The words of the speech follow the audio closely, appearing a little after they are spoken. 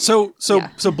So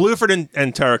Bluford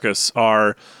and Tarkus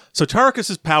are. So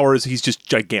Tarkus's power is he's just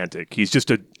gigantic. He's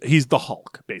the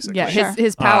Hulk basically. Yeah,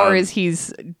 his power is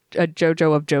he's a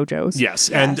JoJo of JoJos. Yes.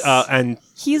 And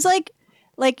he's like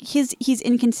he's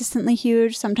inconsistently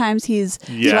huge. Sometimes he's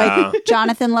like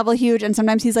Jonathan level huge, and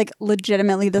sometimes he's like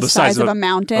legitimately the size of a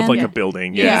mountain, of like a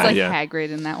building. He's like Hagrid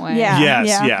in that way.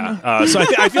 So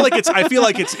I feel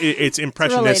like it's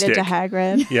impressionistic. Related to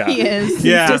Hagrid. Yeah, he is.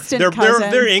 Yeah, Distant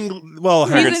cousin. they're well,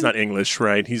 Hagrid's not English,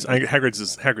 right?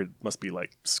 Hagrid must be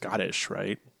like Scottish,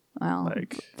 right? Well,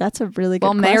 that's a really good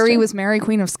question. Mary was Mary,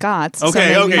 Queen of Scots.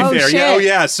 Okay, so fair. Shit.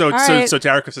 Yeah, So right.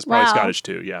 Tarkus is probably Scottish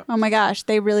too. Yeah. Oh my gosh,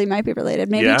 they really might be related.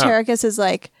 Maybe Tarkus is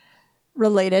like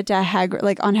related to Hagrid,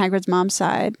 like on Hagrid's mom's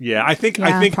side. Yeah, I think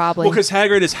probably. Well, because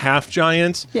Hagrid is half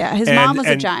giant. Yeah, his mom was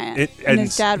a giant, and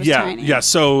his dad was tiny. Yeah,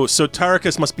 so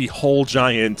Tarkus must be whole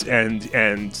giant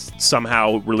and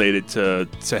somehow related to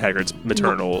Hagrid's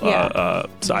maternal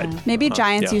side. Maybe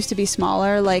giants used to be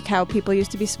smaller, like how people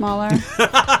used to be smaller.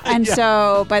 And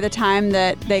so by the time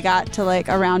that they got to like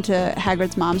around to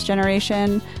Hagrid's mom's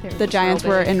generation, the giants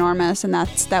were enormous, and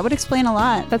that would explain a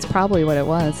lot. That's probably what it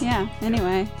was. Yeah.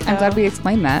 Anyway, I'm glad we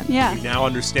explained that. Yeah. We now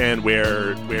understand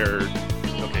where.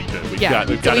 Okay, good. We've got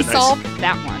so we solved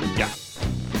that one. Yeah.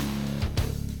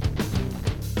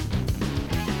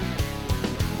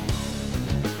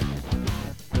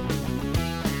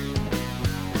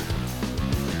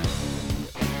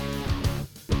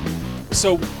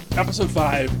 So episode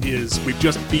 5 is we've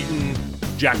just beaten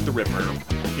Jack the Ripper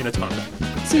in a tunnel.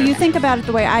 So you think about it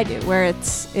the way I do, where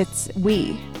it's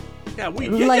we. Yeah,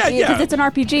 because it's an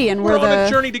RPG, and we're on a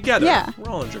journey together. Yeah, we're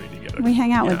all on a journey together. We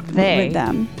hang out with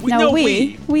them.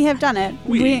 We have done it.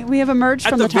 We have emerged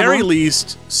from the tunnel. At the very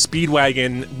least,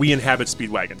 Speedwagon. We inhabit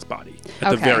Speedwagon's body.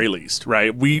 At the very least,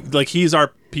 right? He's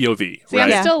our POV. See,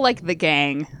 right? I'm still like the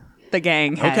gang. The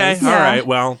gang has. Okay, all right.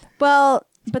 Well,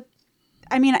 but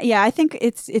I mean, I think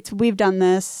it's we've done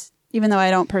this, even though I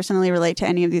don't personally relate to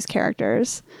any of these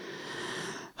characters,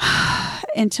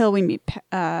 until we meet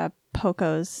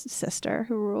Poco's sister,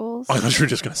 who rules. I thought you were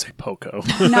just going to say Poco.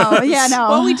 No.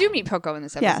 Well, we do meet Poco in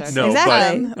this episode. Yes, no,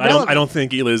 exactly. But I don't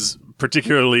think Eliz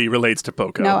particularly relates to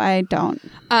Poco. No, I don't.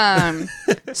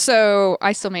 So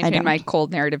I still maintain my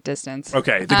cold narrative distance.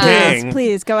 Okay, the gang. Yes,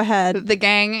 please go ahead. The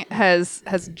gang has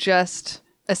just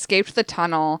escaped the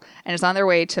tunnel and is on their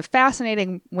way to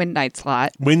fascinating Wind Knight's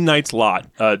Lot. Wind Knight's Lot,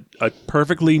 a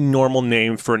perfectly normal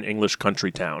name for an English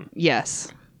country town. Yes.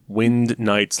 Wind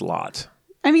Knight's Lot.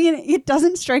 I mean, it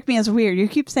doesn't strike me as weird. You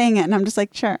keep saying it, and I'm just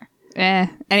like, sure.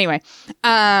 Anyway.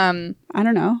 I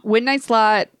don't know. Wind Knight's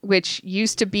Lot, which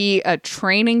used to be a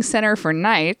training center for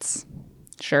knights.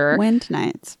 Sure. Wind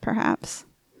Knights, perhaps.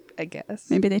 I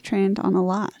guess. Maybe they trained on a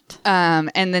lot.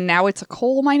 And then now it's a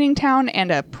coal mining town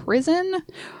and a prison?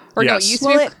 Or yes.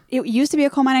 It used to be a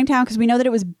coal mining town because we know that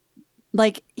it was,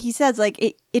 like, he says, like,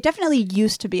 it definitely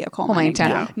used to be a coal mining town.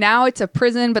 Yeah. Now it's a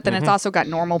prison, but then it's also got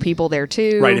normal people there,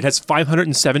 too. Right. It has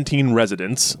 517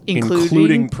 residents,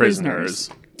 including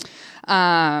prisoners.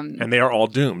 And they are all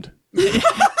doomed.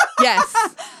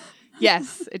 Yes.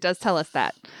 Yes, it does tell us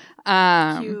that.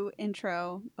 Cue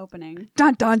intro opening.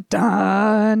 Dun, dun,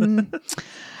 dun.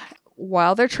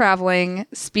 While they're traveling,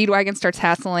 Speedwagon starts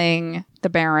hassling the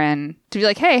Baron to be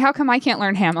like, hey, how come I can't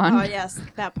learn Hammond? Oh, yes,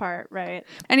 that part, right.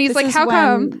 And he's like, how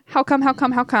come?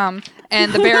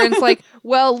 And the Baron's like,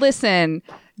 well, listen,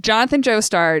 Jonathan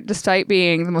Joestar, despite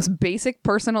being the most basic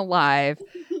person alive,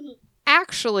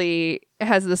 actually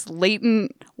has this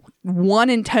latent 1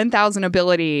 in 10,000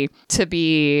 ability to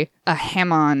be a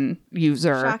Hammond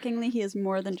user. Shockingly, he is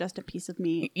more than just a piece of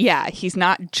meat. Yeah, he's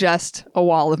not just a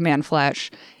wall of man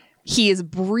flesh. He is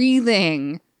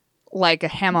breathing like a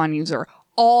Hammond user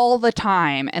all the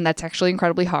time, and that's actually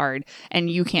incredibly hard, and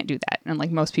you can't do that, and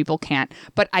like most people can't.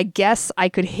 But I guess I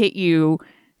could hit you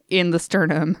in the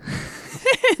sternum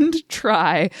and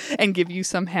try and give you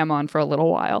some Hammond for a little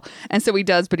while. And so he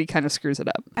does, but he kind of screws it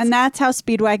up. And that's how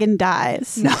Speedwagon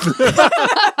dies. No.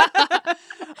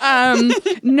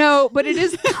 No, but it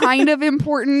is kind of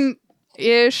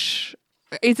important-ish.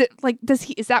 Is it like,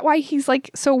 is that why he's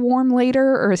like so warm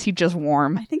later, or is he just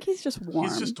warm? I think he's just warm.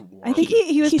 He's just warm. I think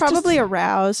he was probably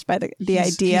aroused by the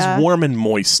idea. He's warm and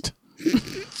moist.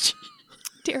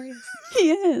 Darius.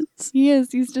 He is. He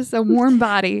is. He's just a warm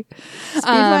body.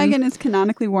 Speedwagon is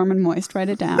canonically warm and moist. Write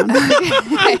it down.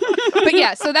 Okay. But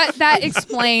yeah, so that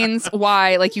explains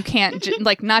why, like, you can't,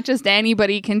 like, not just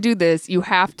anybody can do this. You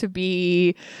have to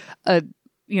be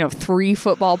 3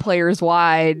 football players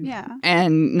wide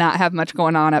and not have much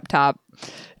going on up top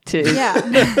to Yeah.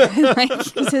 like,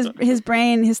 'Cause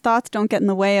his thoughts don't get in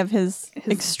the way of his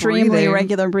extremely breathing.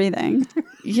 regular breathing.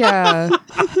 yeah.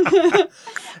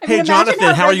 Hey, imagine Jonathan,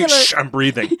 how how are you? regular- Shh, I'm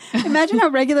breathing. Imagine how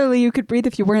regularly you could breathe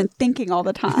if you weren't thinking all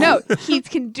the time. No, he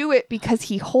can do it because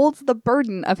he holds the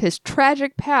burden of his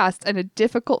tragic past and a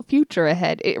difficult future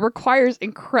ahead. It requires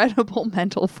incredible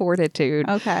mental fortitude.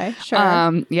 Okay, sure.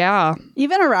 Yeah.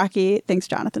 Even Araki thinks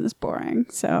Jonathan is boring,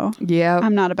 so Yeah.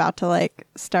 I'm not about to like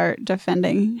start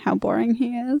defending how boring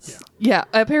he is. Yeah.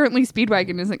 Apparently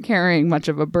Speedwagon isn't carrying much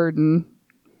of a burden.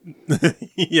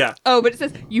 Yeah. Oh, but it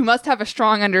says you must have a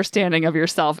strong understanding of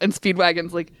yourself, and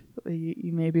Speedwagon's like,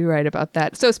 you may be right about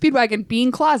that. So Speedwagon, being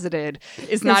closeted,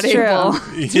 is not It's true. able.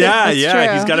 Yeah, That's yeah.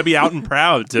 true. He's got to be out and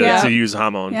proud to, Yeah. to use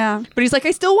Hamon. Yeah. But he's like,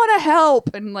 I still want to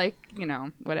help, and like, you know,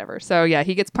 whatever. So yeah,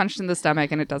 he gets punched in the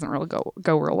stomach, and it doesn't really go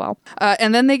real well.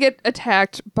 And then they get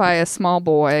attacked by a small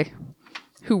boy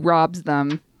who robs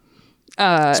them.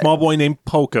 Small boy named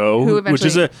Poco, Who which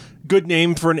is eventually- a good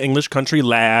name for an English country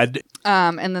lad.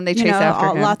 And then they chase You know, after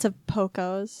him. lots of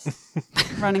Pocos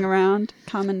running around.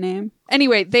 Common name.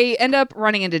 Anyway, they end up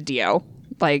running into Dio.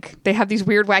 Like, they have these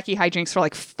weird, wacky hijinks for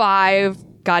like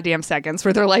 5 goddamn seconds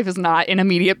where their life is not in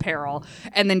immediate peril.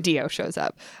 And then Dio shows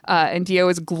up. And Dio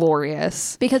is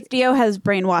glorious. Because Dio has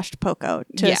brainwashed Poco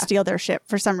to Yeah. steal their ship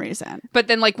for some reason. But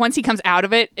then, like, once he comes out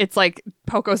of it, it's like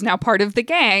Poco's now part of the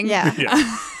gang. Yeah.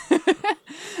 Yeah.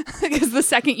 Because the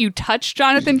second you touch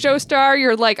Jonathan Joestar,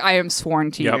 you're like, I am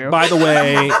sworn to Yeah. you. By the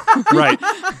way, right.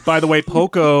 By the way,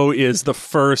 Poco is the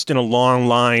first in a long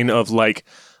line of like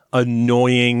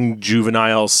annoying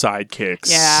juvenile sidekicks.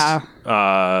 Yeah.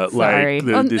 Sorry.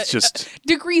 Like it's just.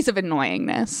 Degrees of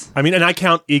annoyingness. I mean, and I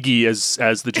count Iggy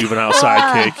as the juvenile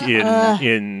sidekick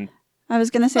in. I was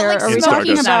going to say, Like, are we in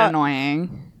talking Smokey's Stardust. not about...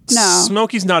 annoying. No.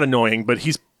 Smokey's not annoying, but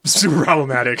he's super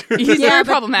problematic. He's very but,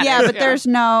 problematic. Yeah, but there's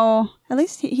no... At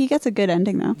least he gets a good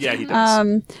ending, though. Yeah, he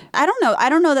does. I don't know. I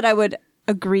don't know that I would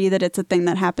agree that it's a thing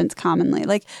that happens commonly.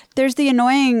 Like, there's the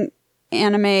annoying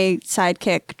anime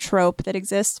sidekick trope that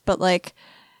exists, but like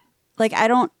I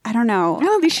don't know. I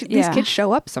know these Yeah. kids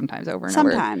show up sometimes over and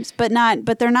over. Sometimes, but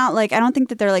they're not like, I don't think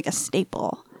that they're like a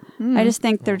staple. I just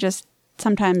think they're just,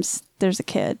 sometimes there's a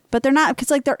kid, but they're not, because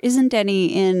like there isn't any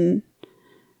in,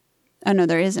 oh no,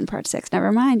 there is in part 6.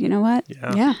 Never mind. You know what?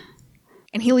 Yeah.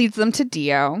 And he leads them to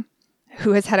Dio,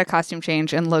 who has had a costume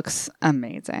change and looks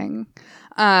amazing.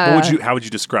 How would you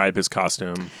describe his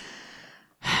costume?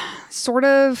 Sort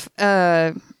of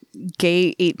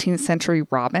gay 18th century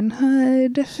Robin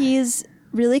Hood. He's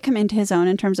really come into his own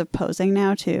in terms of posing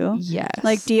now too. Yes.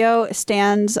 Like Dio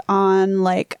stands on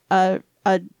like a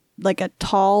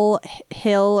tall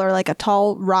hill or like a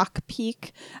tall rock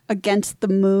peak against the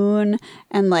moon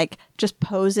and like just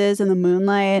poses in the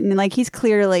moonlight, and like he's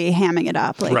clearly hamming it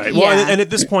up. Like, Right. Yeah. Well, and at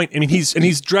this point, I mean, he's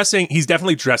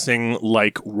definitely dressing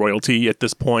like royalty at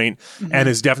this point, and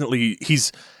is definitely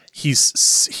he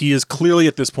is clearly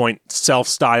at this point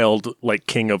self-styled like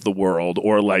king of the world,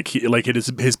 or like it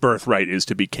is his birthright is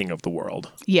to be king of the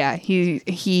world. Yeah, he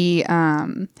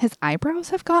his eyebrows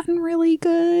have gotten really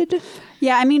good.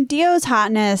 Yeah, I mean, Dio's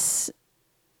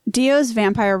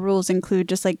vampire rules include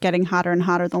just like getting hotter and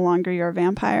hotter the longer you're a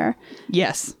vampire.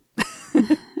 Yes.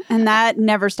 And that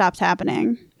never stops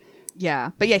happening.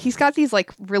 Yeah. But yeah, he's got these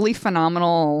like really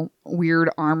phenomenal, weird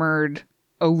armored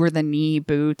over the knee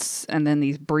boots, and then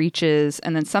these breeches,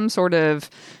 and then some sort of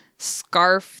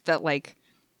scarf that like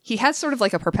he has sort of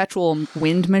like a perpetual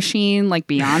wind machine like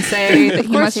Beyonce that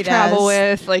he course must he travel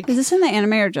does. with. Like Is this in the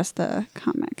anime or just the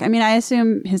comic? I mean, I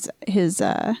assume his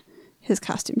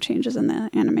costume changes in the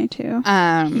anime too.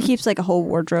 He keeps like a whole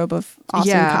wardrobe of awesome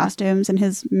Yeah. costumes in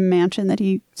his mansion that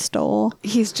he stole.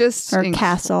 he's just Or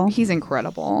castle. He's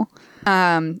incredible.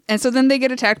 And so then they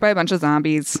get attacked by a bunch of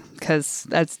zombies because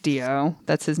that's Dio.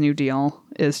 That's his new deal,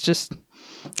 is just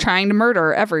trying to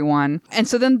murder everyone. And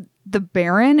so then the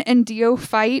Baron and Dio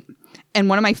fight. And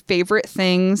one of my favorite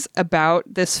things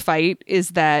about this fight is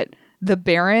that the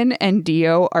Baron and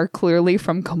Dio are clearly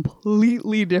from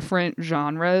completely different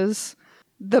genres.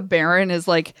 The Baron is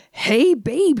like, hey,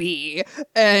 baby.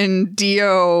 And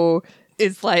Dio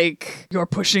is like, you're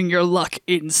pushing your luck,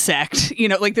 insect. You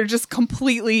know, like they're just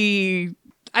completely,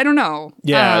 I don't know.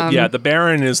 Yeah. The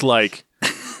Baron is like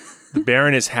the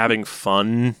Baron is having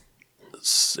fun,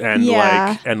 and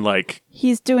Yeah. like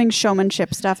He's doing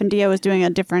showmanship stuff, and Dio is doing a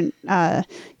different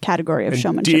category of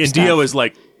showmanship and stuff. Dio is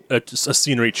like a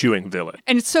scenery chewing villain.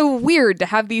 And it's so weird to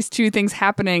have these two things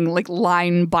happening like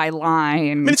line by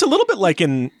line. I mean, it's a little bit like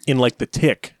in like The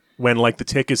Tick, when like The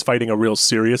Tick is fighting a real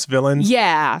serious villain.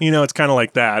 Yeah. You know, it's kind of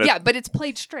like that. Yeah, but it's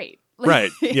played straight.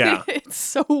 Right. Yeah. It's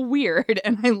so weird,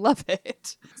 and I love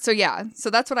it. So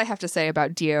that's what I have to say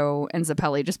about Dio and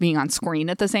Zeppeli just being on screen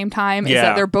at the same time. Is Yeah.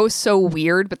 that they're both so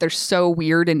weird, but they're so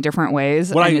weird in different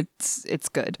ways, it's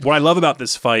good. What I love about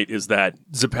this fight is that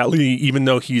Zeppeli, even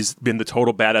though he's been the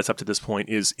total badass up to this point,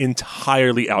 is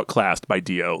entirely outclassed by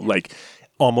Dio. Like,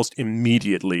 almost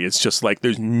immediately. It's just like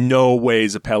there's no way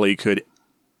Zeppeli could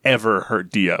ever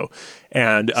hurt Dio.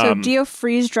 And So Dio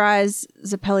freeze dries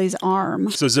Zeppeli's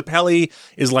arm. so Zeppeli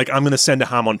is like, I'm going to send a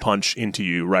Hamon punch into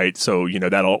you, right? So,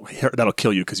 that'll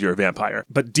kill you because you're a vampire.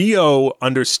 But Dio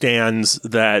understands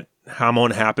that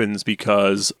Hamon happens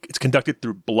because it's conducted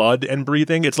through blood and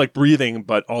breathing. It's like breathing,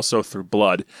 but also through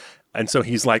blood. And so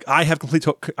he's like, I have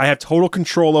total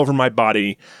control over my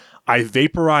body. I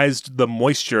vaporized the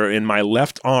moisture in my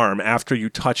left arm after you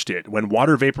touched it. When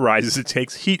water vaporizes, it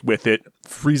takes heat with it,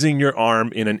 freezing your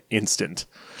arm in an instant.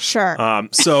 Sure.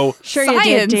 So Sure you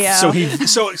did,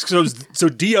 Science. Dio. so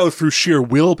Dio, through sheer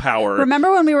willpower.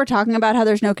 Remember when we were talking about how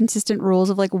there's no consistent rules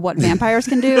of like what vampires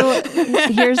can do?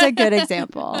 Here's a good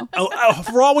example.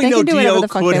 For all we They know, can do whatever Dio the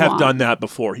fuck could they have want. done that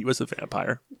before he was a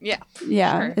vampire. Yeah.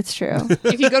 Yeah, Sure. it's true.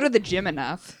 If you go to the gym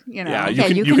enough, Yeah, Yeah,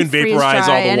 you you can can vaporize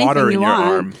all freeze-dry the water anything in you your want.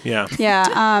 arm. Yeah.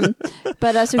 Yeah.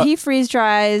 But so he freeze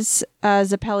dries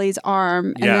Zeppeli's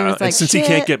arm, and then Yeah, it's like, and since he shit.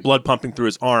 can't get blood pumping through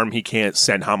his arm, he can't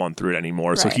send Hamon through it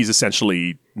anymore. So Right. he's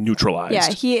essentially neutralized. Yeah,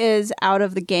 he is out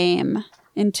of the game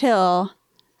until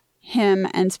him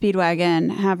and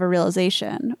Speedwagon have a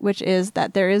realization, which is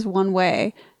that there is one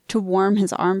way to warm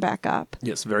his arm back up,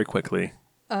 Yes, very quickly.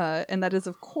 and that is,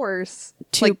 of course,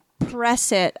 to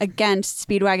press it against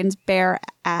Speedwagon's bare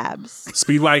abs.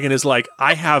 Speedwagon is like,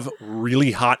 I have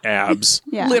really hot abs.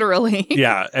 Yeah. literally.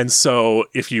 Yeah, and so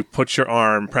if you press your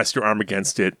arm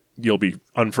against it, you'll be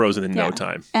unfrozen in no Yeah.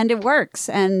 time. And it works.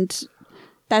 And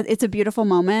that it's a beautiful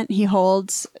moment. He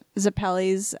holds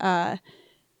Zeppeli's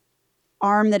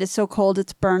arm that is so cold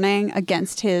it's burning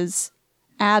against his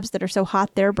abs that are so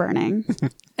hot they're burning.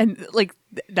 And like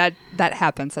that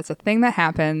happens. That's a thing that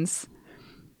happens.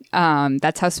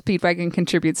 That's how Speedwagon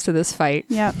contributes to this fight.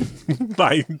 Yep.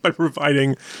 by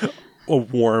providing a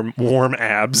warm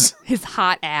abs, His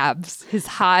hot abs. His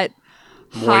hot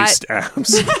moist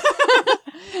abs.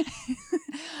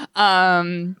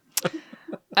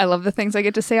 I love the things I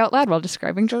get to say out loud while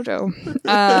describing JoJo.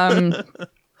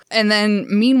 And then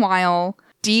meanwhile,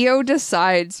 Dio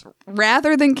decides,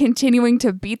 rather than continuing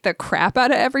to beat the crap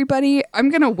out of everybody, I'm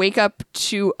going to wake up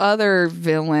to other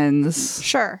villains.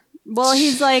 Sure. Well,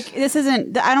 he's like, this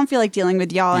isn't, I don't feel like dealing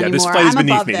with y'all Yeah, anymore. this fight is I'm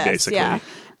beneath above me, this. basically. Yeah.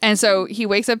 And so he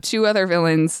wakes up two other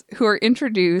villains who are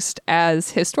introduced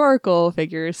as historical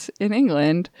figures in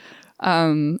England.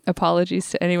 Apologies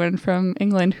to anyone from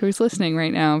England who's listening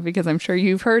right now, because I'm sure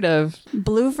you've heard of,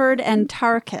 Bluford and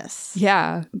Tarkus.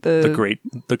 yeah, the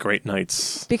great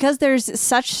knights. Because there's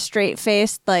such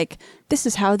straight-faced, like, this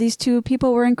is how these two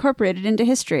people were incorporated into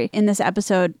history in this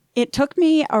episode. It took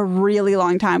me a really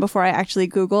long time before I actually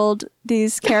Googled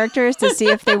these characters to see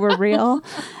if they were real.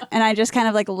 And I just kind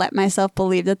of like let myself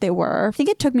believe that they were. I think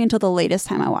it took me until the latest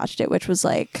time I watched it, which was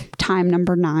like time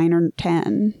number 9 or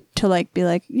 10, to like be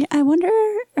like, yeah, I wonder,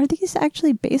 are these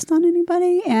actually based on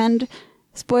anybody? And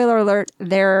spoiler alert,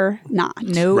 they're not.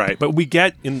 Nope. Right, but we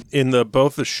get in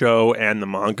both the show and the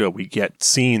manga, we get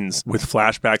scenes with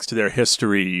flashbacks to their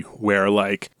history where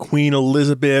like Queen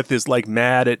Elizabeth is like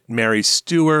mad at Mary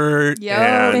Stuart. Yo,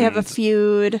 and They have a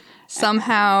feud.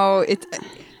 Somehow it.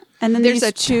 And then There's these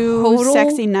a two total-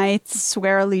 sexy knights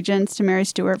swear allegiance to Mary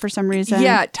Stuart for some reason.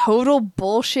 Yeah, total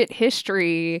bullshit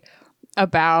history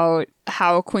about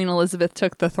how Queen Elizabeth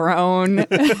took the throne.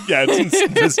 yeah,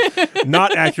 it's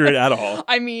not accurate at all.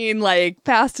 I mean, like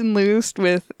fast and loose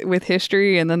with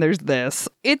history, and then there's this.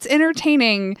 It's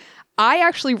entertaining. I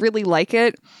actually really like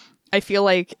it. I feel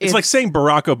like It's like saying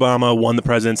Barack Obama won the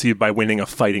presidency by winning a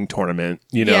fighting tournament.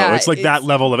 You know, Yeah, it's like that it's-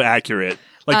 level of accurate.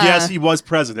 Like, yes, he was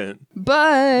president.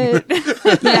 but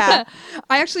Yeah.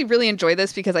 I actually really enjoy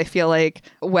this because I feel like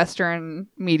Western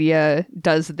media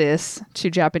does this to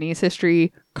Japanese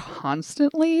history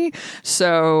constantly.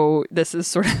 So this is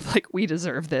sort of like, we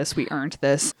deserve this. We earned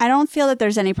this. I don't feel that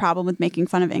there's any problem with making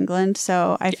fun of England,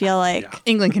 so I feel like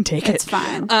England can take it's it.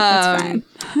 fine. It's fine.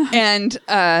 And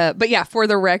but yeah, for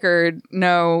the record,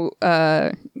 no,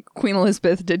 Queen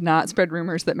Elizabeth did not spread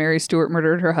rumors that Mary Stuart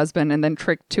murdered her husband and then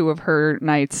tricked two of her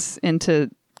knights into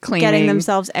claiming, Getting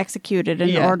themselves executed in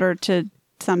Yeah. order to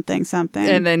something.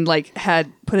 and then like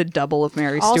had put a double of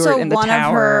Mary Stuart Also, in the one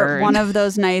tower. one of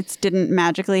those knights didn't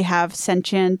magically have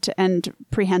sentient and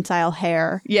prehensile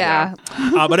hair. yeah.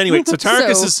 But anyway, so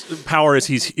Tarkus's power is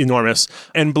he's enormous,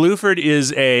 and Bluford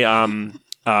is a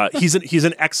He's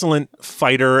an excellent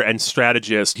fighter and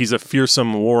strategist. He's a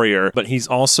fearsome warrior, but he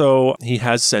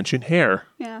has sentient hair.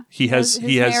 Yeah. His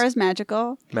hair is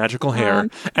magical. Magical hair.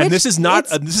 And this is not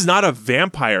a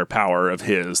vampire power of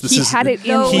his. He had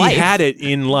it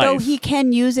in life. Though he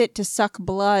can use it to suck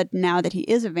blood now that he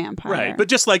is a vampire. Right. But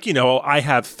just like, I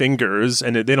have fingers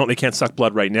and they can't suck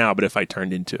blood right now, but if I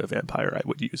turned into a vampire, I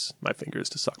would use my fingers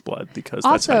to suck blood because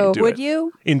that's how you do would it.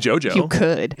 you? In JoJo. You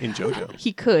could. In JoJo.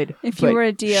 He could. If you were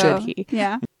a Dio. Should he?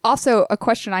 Yeah. Also, a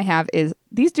question I have is,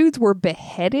 these dudes were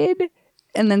beheaded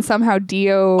and then somehow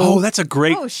Dio... Oh, that's a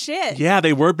great... Oh, shit. Yeah,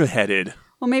 they were beheaded.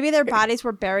 Well, maybe their bodies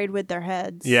were buried with their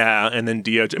heads. Yeah, and then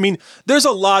Dio... I mean, there's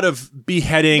a lot of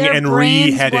beheading Their and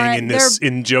brains reheading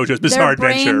in JoJo's Bizarre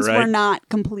Adventure, their brains right? were not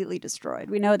completely destroyed.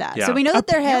 We know that. Yeah. So we know that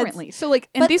their heads... Apparently. So,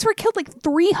 and these were killed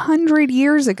 300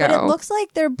 years ago. But it looks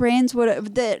like their brains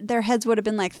their heads would have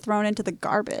been thrown into the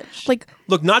garbage.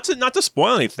 Look, not to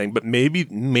spoil anything, but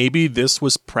maybe this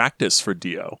was practice for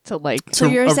Dio. So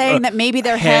you're saying that maybe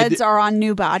their heads are on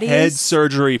new bodies? Head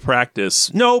surgery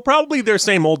practice. No, probably their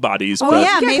same old bodies. Oh, but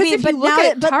yeah, maybe. If But you look now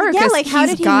at Tarkus, how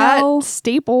did he got know?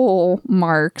 staple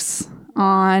marks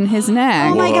on his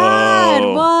neck. Oh my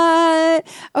God! What?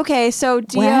 Okay, so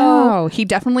Dio. Wow, he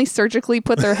definitely surgically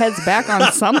put their heads back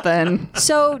on something.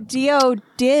 So Dio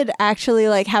did actually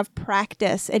have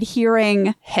practice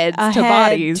adhering Heads a to head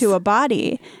bodies. to a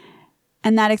body,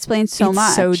 and that explains so It's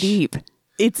much. so deep.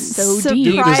 It's so deep. Do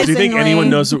you think Surprisingly.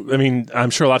 anyone knows? I mean, I'm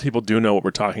sure a lot of people do know what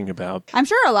we're talking about. I'm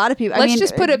sure a lot of people. Let's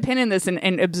just put a pin in this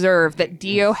and observe that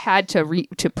Dio had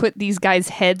to put these guys'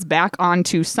 heads back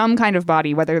onto some kind of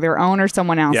body, whether their own or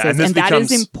someone else's, and that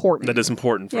is important. That is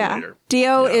important for later.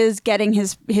 Dio is getting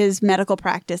his medical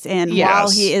practice in while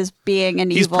he is being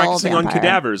an He's evil practicing vampire. on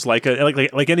cadavers like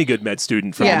any good med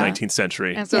student from the 19th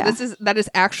century. And so that is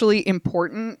actually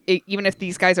important, even if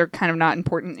these guys are kind of not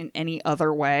important in any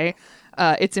other way.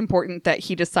 It's important that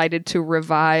he decided to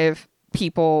revive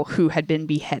people who had been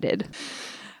beheaded.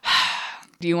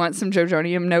 Do you want some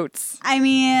JoJonium notes? I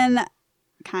mean,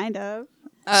 kind of.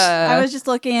 I was just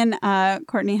looking.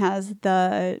 Courtney has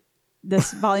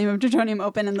this volume of JoJonium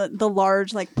open, and the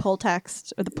large pull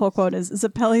text or the pull quote is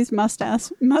Zappelli's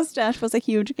mustache was a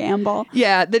huge gamble.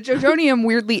 Yeah, the JoJonium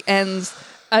weirdly ends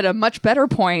at a much better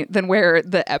point than where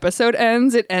the episode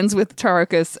ends. It ends with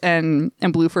Tarkus and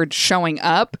Bluford showing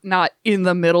up, not in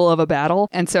the middle of a battle.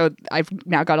 And so I've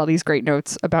now got all these great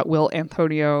notes about Will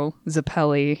Antonio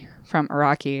Zappelli from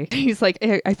Araki. He's like,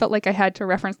 I felt like I had to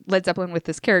reference Led Zeppelin with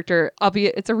this character,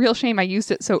 albeit it's a real shame I used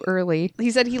it so early.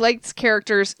 He said he likes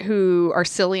characters who are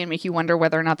silly and make you wonder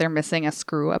whether or not they're missing a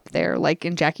screw up there, like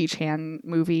in Jackie Chan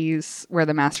movies where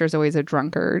the master's always a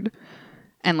drunkard.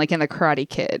 And in the Karate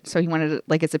Kid. So he wanted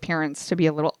his appearance to be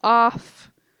a little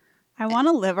off. I want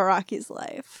to live Araki's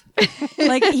life.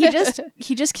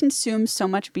 He just consumes so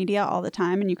much media all the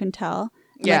time, and you can tell.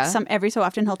 Yeah. Every so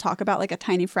often he'll talk about a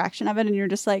tiny fraction of it, and you're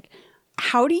just like,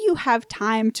 how do you have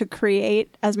time to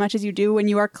create as much as you do when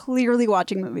you are clearly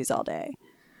watching movies all day?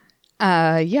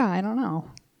 Yeah, I don't know.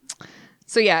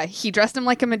 So yeah, he dressed him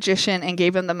like a magician and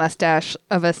gave him the mustache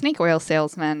of a snake oil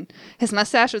salesman. His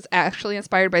mustache was actually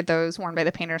inspired by those worn by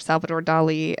the painter Salvador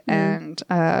Dali and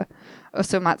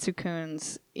Osomatsu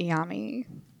Kun's Iyami.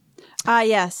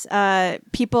 Yes.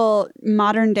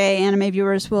 Modern day anime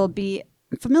viewers will be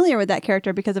familiar with that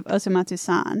character because of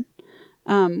Osomatsu-san,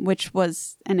 which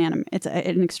was an anime. It's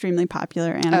an extremely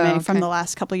popular anime from the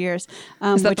last couple years.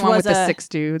 Is that which the one was with the 6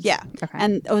 dudes? Yeah. Okay.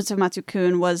 And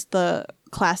Osomatsu-kun was the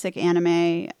classic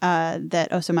anime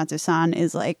that Osomatsu-san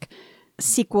is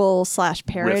sequel /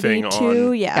 parody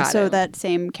to. Yeah. Got so it. that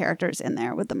same character's in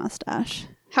there with the mustache.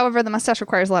 However, the mustache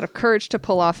requires a lot of courage to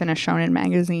pull off in a shonen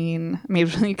magazine, maybe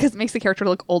because it makes the character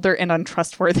look older and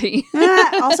untrustworthy.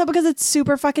 Also because it's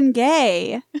super fucking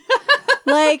gay.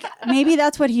 Maybe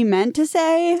that's what he meant to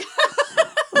say.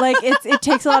 It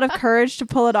takes a lot of courage to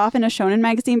pull it off in a shonen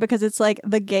magazine because it's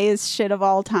the gayest shit of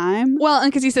all time. Well,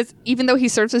 and because he says even though he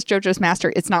serves as JoJo's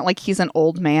master, it's not like he's an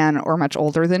old man or much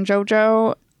older than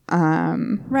JoJo.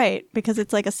 Right, because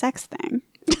it's a sex thing.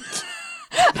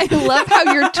 I love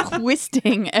how you're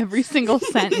twisting every single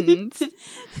sentence.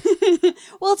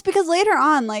 Well, it's because later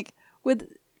on, with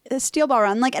Steel Ball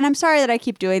Run, and I'm sorry that I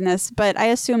keep doing this, but I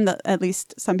assume that at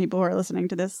least some people who are listening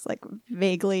to this,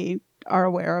 vaguely are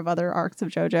aware of other arcs of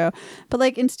JoJo.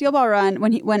 But in Steel Ball Run,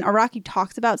 when Araki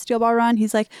talks about Steel Ball Run,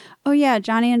 he's like, "Oh yeah,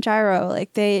 Johnny and Gyro,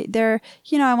 they're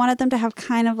I wanted them to have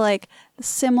kind of a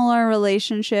similar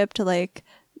relationship to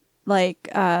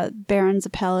Baron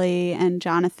Zappelli and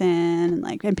Jonathan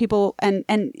and people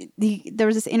there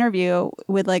was this interview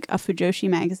with a Fujoshi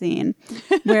magazine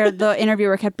where the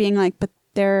interviewer kept being but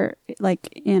they're like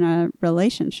in a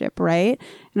relationship, right?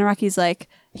 And Araki's like,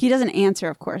 he doesn't answer,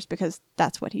 of course, because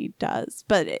that's what he does.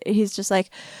 But he's just like,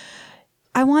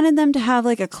 I wanted them to have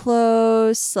like a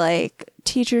close, like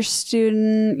teacher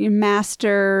student,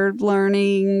 master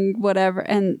learning, whatever.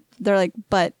 And they're like,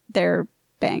 but they're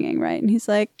banging, right? And he's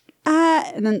like,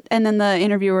 and then the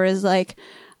interviewer is like,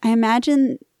 I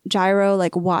imagine Gyro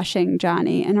like washing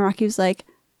Johnny. And Araki was like,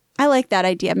 I like that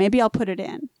idea. Maybe I'll put it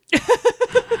in.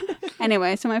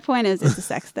 Anyway, so my point is, it's a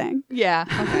sex thing. Yeah.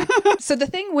 Okay. So the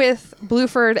thing with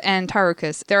Bluford and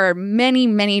Tarukus, there are many,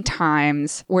 many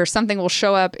times where something will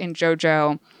show up in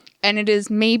JoJo, and it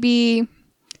is maybe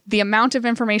the amount of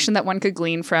information that one could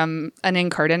glean from an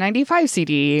Encarta 95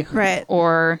 CD, Right.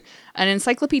 or an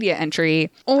encyclopedia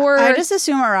entry, or I just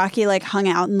assume Araki like hung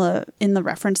out in the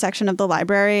reference section of the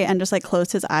library and just like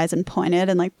closed his eyes and pointed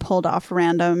and like pulled off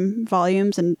random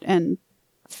volumes and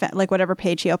like whatever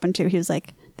page he opened to, he was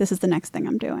like, this is the next thing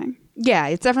I'm doing. yeah,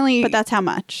 it's definitely. But that's how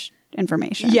much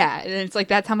information. Yeah, and it's like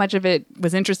that's how much of it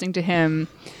was interesting to him,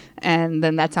 and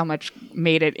then that's how much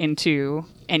made it into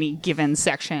any given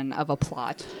section of a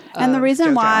plot. And the of reason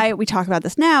JoJo. why we talk about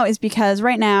this now is because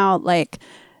right now, like,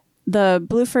 the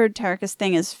Bluford Tarukus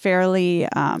thing is fairly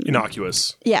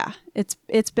Innocuous. yeah,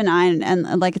 it's benign,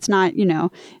 and like it's not,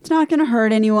 it's not going to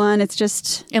hurt anyone. It's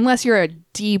just Unless you're a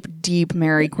deep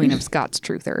Mary Queen of Scots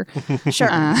truther.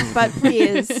 sure, but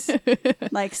please,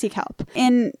 like, seek help.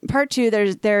 In part 2,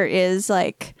 there is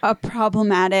like a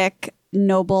problematic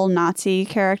noble Nazi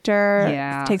character.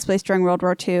 Yeah. Takes place during World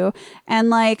War II,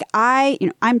 and like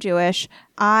I'm Jewish.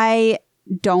 I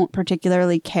don't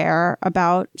particularly care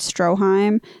about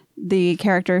Stroheim, the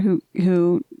character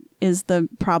who is the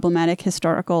problematic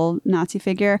historical Nazi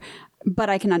figure.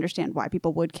 But I can understand why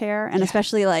people would care. And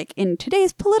especially like in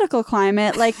today's political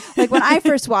climate, like when I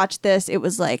first watched this, it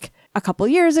was like a couple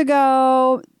years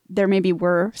ago. There maybe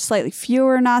were slightly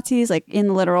fewer Nazis like in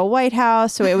the literal White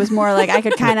House. So it was more like I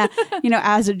could kind of,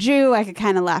 as a Jew, I could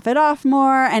kind of laugh it off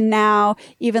more. And now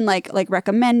even like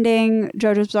recommending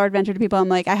JoJo's Bizarre Adventure to people, I'm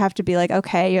like, I have to be like,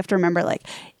 okay, you have to remember, like,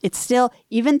 it's still,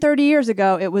 even 30 years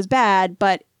ago, it was bad,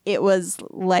 but it was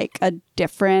like a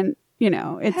different,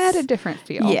 it Had a different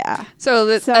feel. Yeah.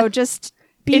 So Just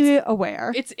be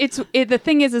aware. the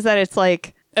thing is that it's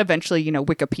like eventually,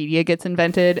 Wikipedia gets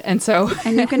invented, and so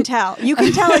And you can tell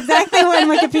exactly when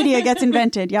Wikipedia gets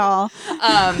invented, y'all.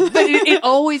 but it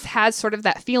always has sort of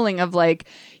that feeling of like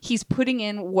he's putting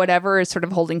in whatever is sort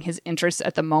of holding his interest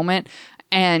at the moment,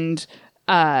 and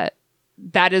that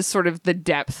is sort of the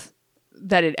depth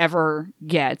that it ever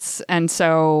gets. And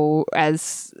so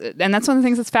that's one of the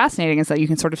things that's fascinating, is that you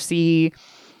can sort of see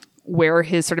where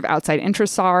his sort of outside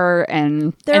interests are,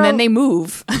 and then they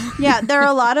move. Yeah, there are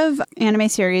a lot of anime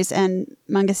series and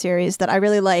manga series that I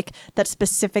really like that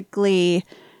specifically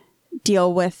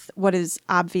deal with what is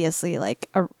obviously like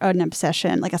an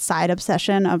obsession, like a side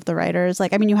obsession of the writers.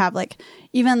 Like, I mean, you have like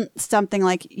even something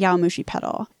like Yaomushi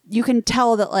Pedal. You can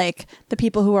tell that like the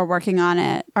people who are working on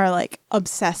it are like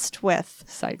obsessed with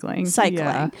cycling.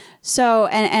 Yeah. So,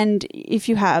 and if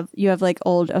you have like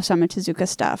old Osamu Tezuka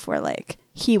stuff where like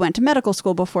he went to medical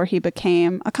school before he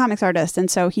became a comics artist.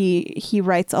 And so he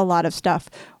writes a lot of stuff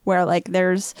where like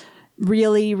there's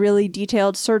really, really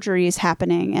detailed surgeries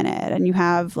happening in it. And you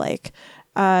have like,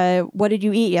 What Did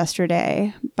You Eat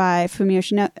Yesterday by Fumi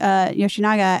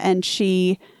Yoshinaga. And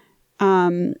she,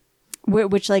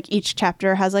 which like each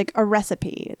chapter has like a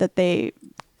recipe that they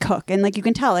cook. And like you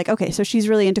can tell like, okay, so she's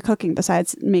really into cooking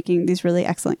besides making these really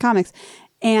excellent comics.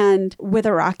 And with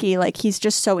Araki, like he's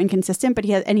just so inconsistent, but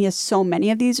he has so many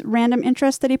of these random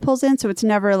interests that he pulls in. So it's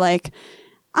never like,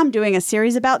 I'm doing a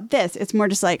series about this. It's more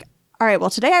just like, all right,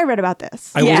 well, today I read about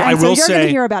this. I will you're say, going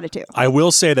to hear about it too. I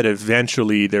will say that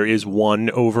eventually there is one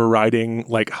overriding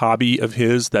like hobby of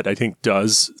his that I think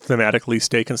does thematically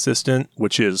stay consistent,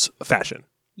 which is fashion.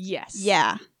 Yes.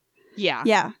 Yeah.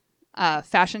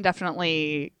 Fashion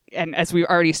definitely, and as we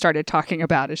already started talking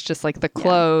about, it's just like the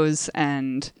clothes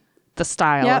and the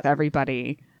style of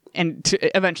everybody, and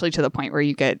eventually to the point where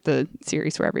you get the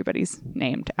series where everybody's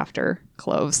named after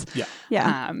clothes.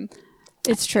 Yeah.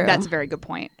 It's true. That's a very good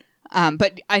point.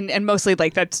 But mostly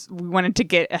like we wanted to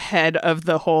get ahead of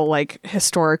the whole like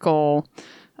historical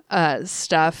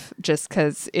stuff, just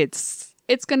because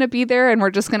it's going to be there, and we're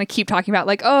just going to keep talking about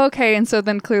like, oh, okay, and so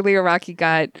then clearly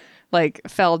Araki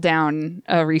fell down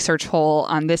a research hole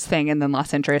on this thing and then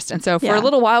lost interest. And so for a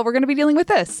little while, we're going to be dealing with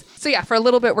this. So yeah, for a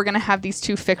little bit, we're going to have these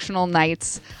two fictional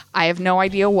knights. I have no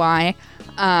idea why,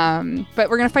 but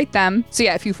we're going to fight them. So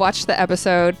yeah, if you've watched the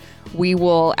episode, we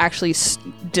will actually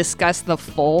discuss the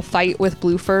full fight with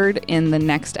Bluford in the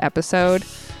next episode,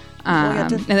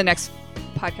 in the next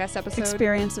podcast episode.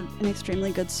 Experience of an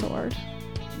extremely good sword.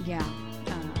 Yeah.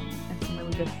 And some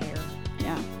really good hair.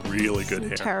 Yeah. Really good Some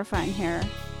hair. Terrifying hair.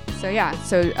 So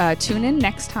tune in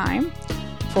next time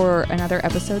for another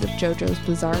episode of JoJo's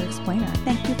Bizarre Explainer.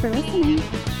 Thank you for listening.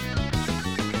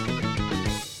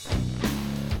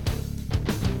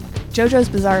 JoJo's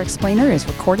Bizarre Explainer is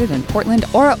recorded in Portland,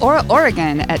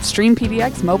 Oregon at Stream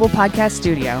PDX Mobile Podcast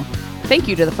Studio. Thank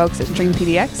you to the folks at Stream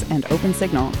PDX and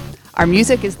OpenSignal. Our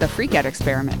music is The Freakout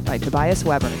Experiment by Tobias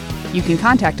Weber. You can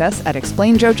contact us at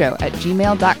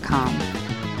explainjojo@gmail.com.